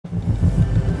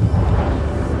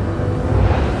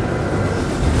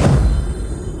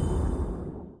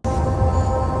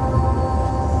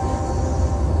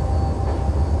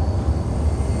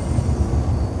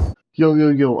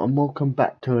Yo, and welcome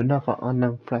back to another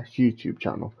Unknown Flash YouTube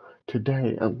channel.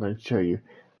 Today I'm going to show you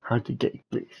how to get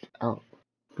glitched out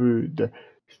through the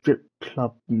strip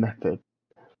club method.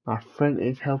 My friend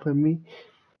is helping me,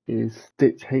 is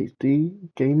Stitch HD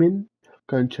Gaming.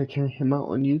 Go and check him out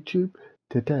on YouTube.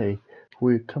 Today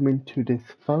we're coming to this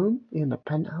phone in the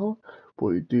penthouse.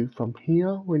 What you do from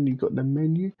here, when you got the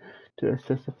menu to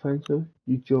access the phone, so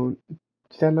you join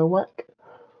Xenowhack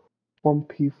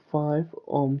 1p5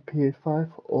 on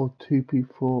PS5 or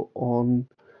 2p4 on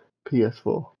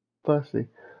PS4. Firstly,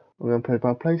 I'm going to play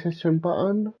my PlayStation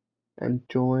button and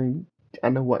join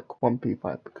Xenowhack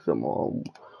 1p5 because I'm on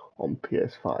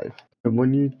PS5. And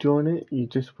when you join it, you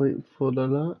just wait for the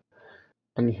alert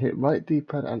and you hit right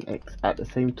D-pad and X at the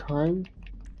same time,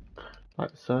 like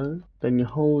so. Then you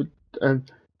hold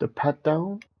the pad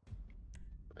down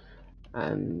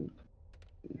and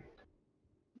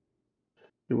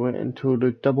you wait until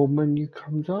the double menu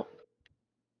comes up.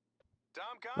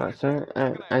 Like so,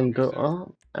 and go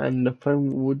up, and the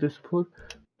phone will disappear.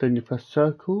 Then you press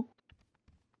circle.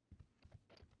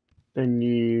 Then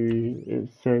it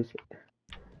says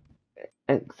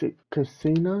exit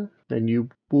casino. Then you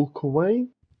walk away.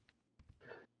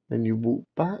 Then you walk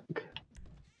back.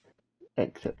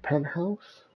 Exit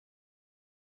penthouse.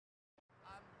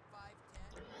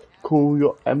 Call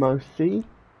your MOC.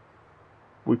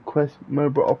 Request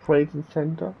mobile operating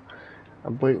center,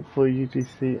 and wait for you to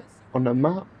see it on the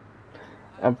map.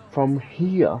 And from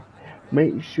here,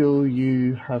 make sure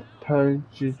you have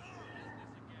purchased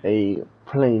a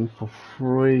plane for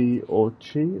free or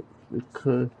cheap,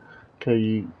 because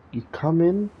you come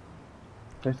in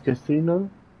this casino,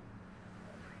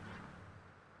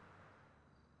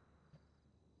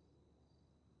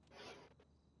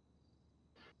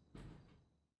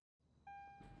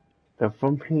 then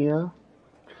from here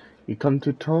you come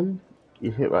to Tom,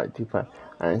 you hit right D5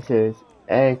 and it says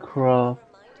aircraft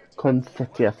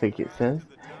confetti, I think it says.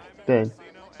 Then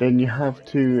you have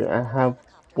to have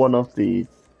one of these.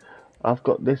 I've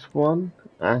got this one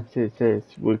and it says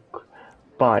we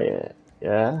buy it,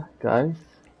 yeah guys.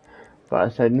 But I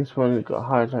said this one got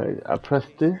highlighted. I press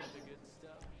this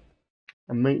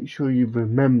and make sure you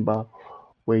remember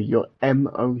where your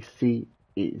MOC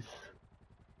is.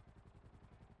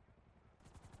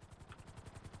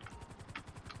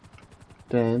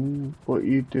 Then what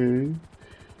you do,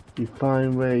 you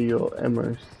find where your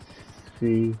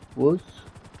MOC was.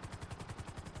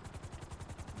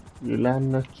 You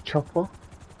land the chopper.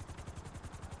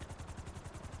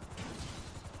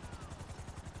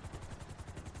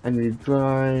 And you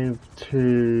drive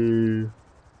to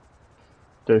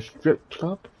the strip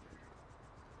club.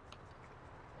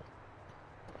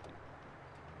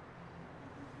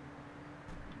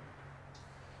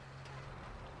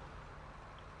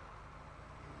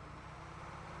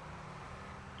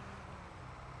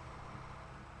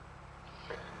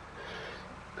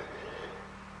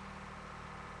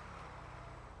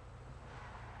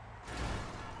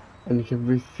 And you can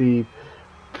receive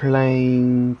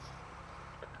planes,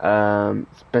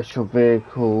 special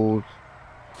vehicles,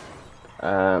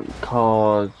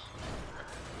 cars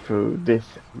through this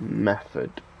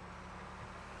method.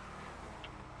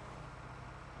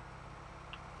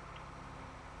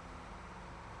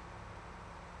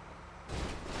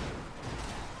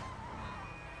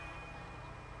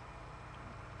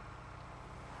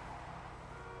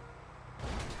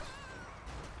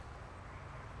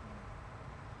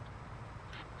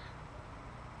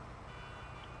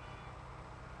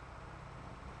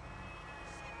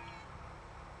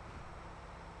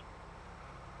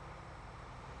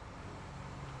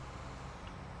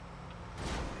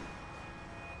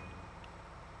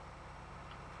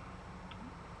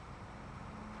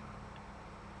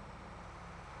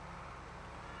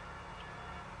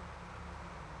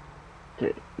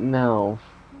 Now,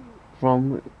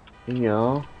 from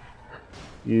here,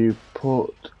 you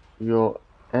put your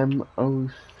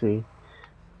MOC,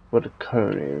 what the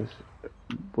code is.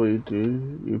 What you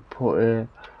do, you put it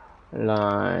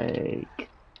like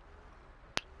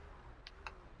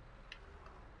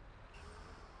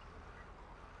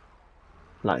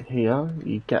here.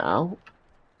 You get out.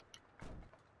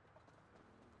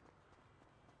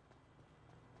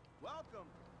 Welcome.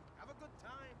 Have a good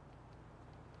time.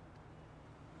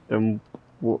 Then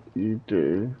what you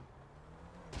do,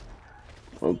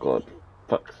 oh god,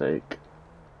 fuck's sake.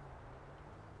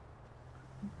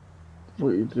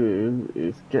 What you do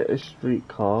is get a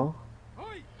streetcar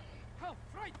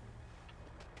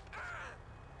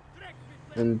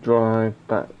and drive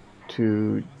back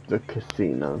to the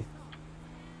casino.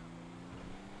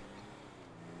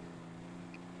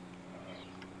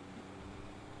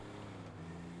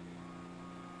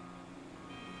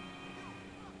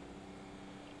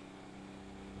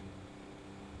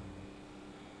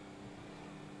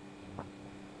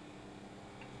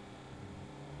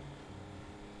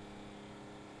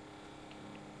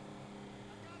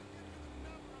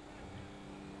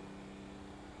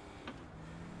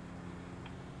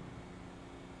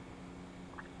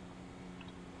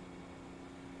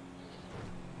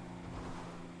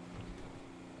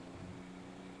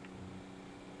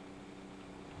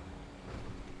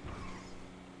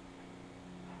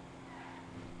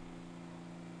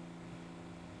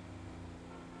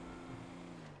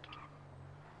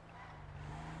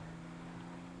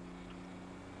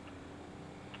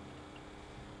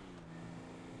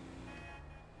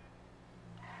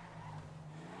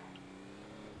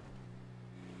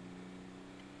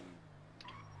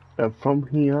 Then from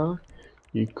here,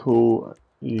 you go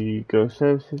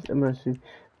services, emergency,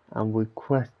 and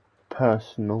request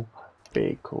personal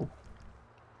vehicle.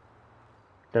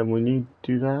 Then when you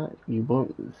do that, you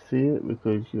won't see it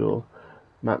because your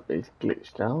map is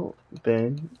glitched out.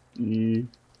 Then you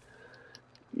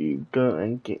go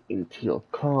and get into your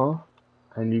car,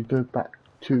 and you go back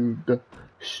to the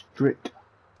strip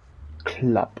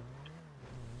club.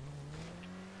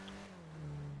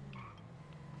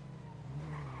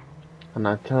 And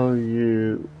I tell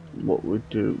you what we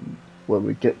do when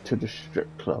we get to the strip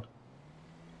club.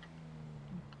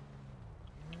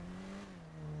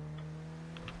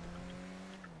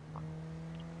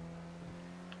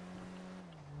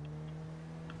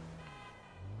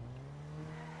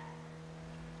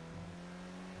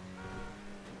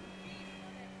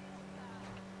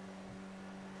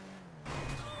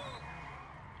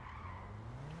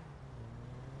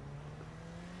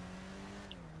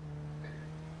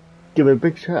 Give a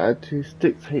big shout out to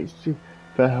Sticks HD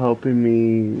for helping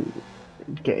me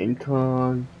get in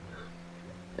cars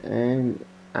and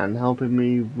helping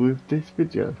me with this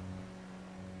video.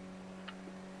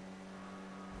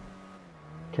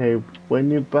 Okay,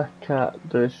 when you're back at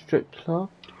the strip club,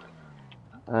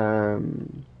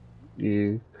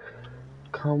 you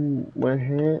come we're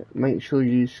here, make sure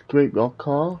you scrape your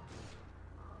car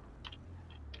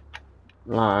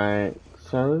like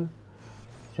so.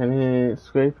 Can you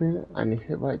scrape it and you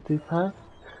hit right D-pad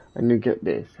and you get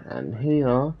this, and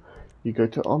here you go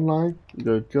to online, you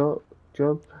go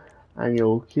job, and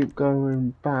you'll keep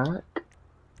going back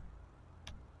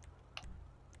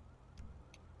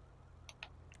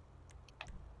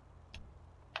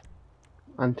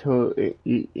until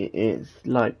it's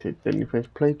lighted. Then you press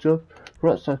play job,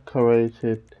 right side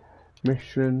correlated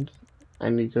missions,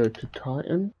 and you go to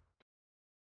Titan.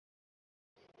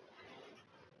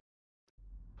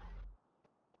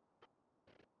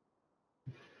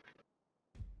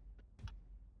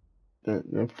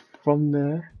 Then from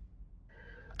there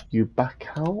you back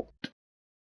out,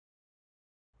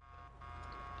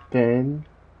 then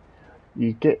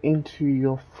you get into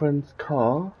your friend's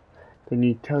car, then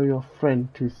you tell your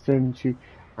friend to send you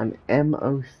an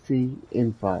MOC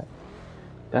invite.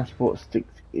 That's what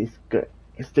Sticks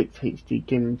HD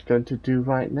Gaming is going to do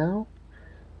right now.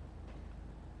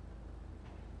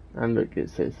 And look,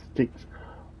 it says Sticks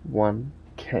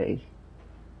 1K.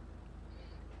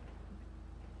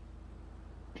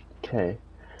 Okay,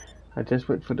 I just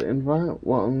wait for the invite.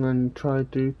 What I'm going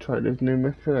to try this new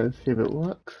method and see if it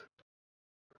works.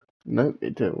 Nope,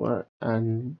 it didn't work,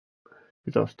 and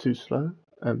because I was too slow.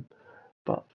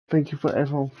 But thank you for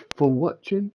everyone for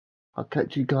watching. I'll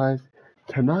catch you guys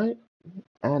tonight,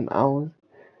 and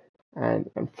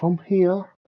from here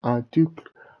I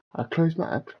close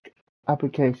my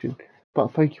application.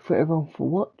 But thank you for everyone for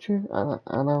watching, and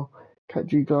I'll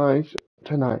catch you guys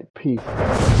tonight. Peace.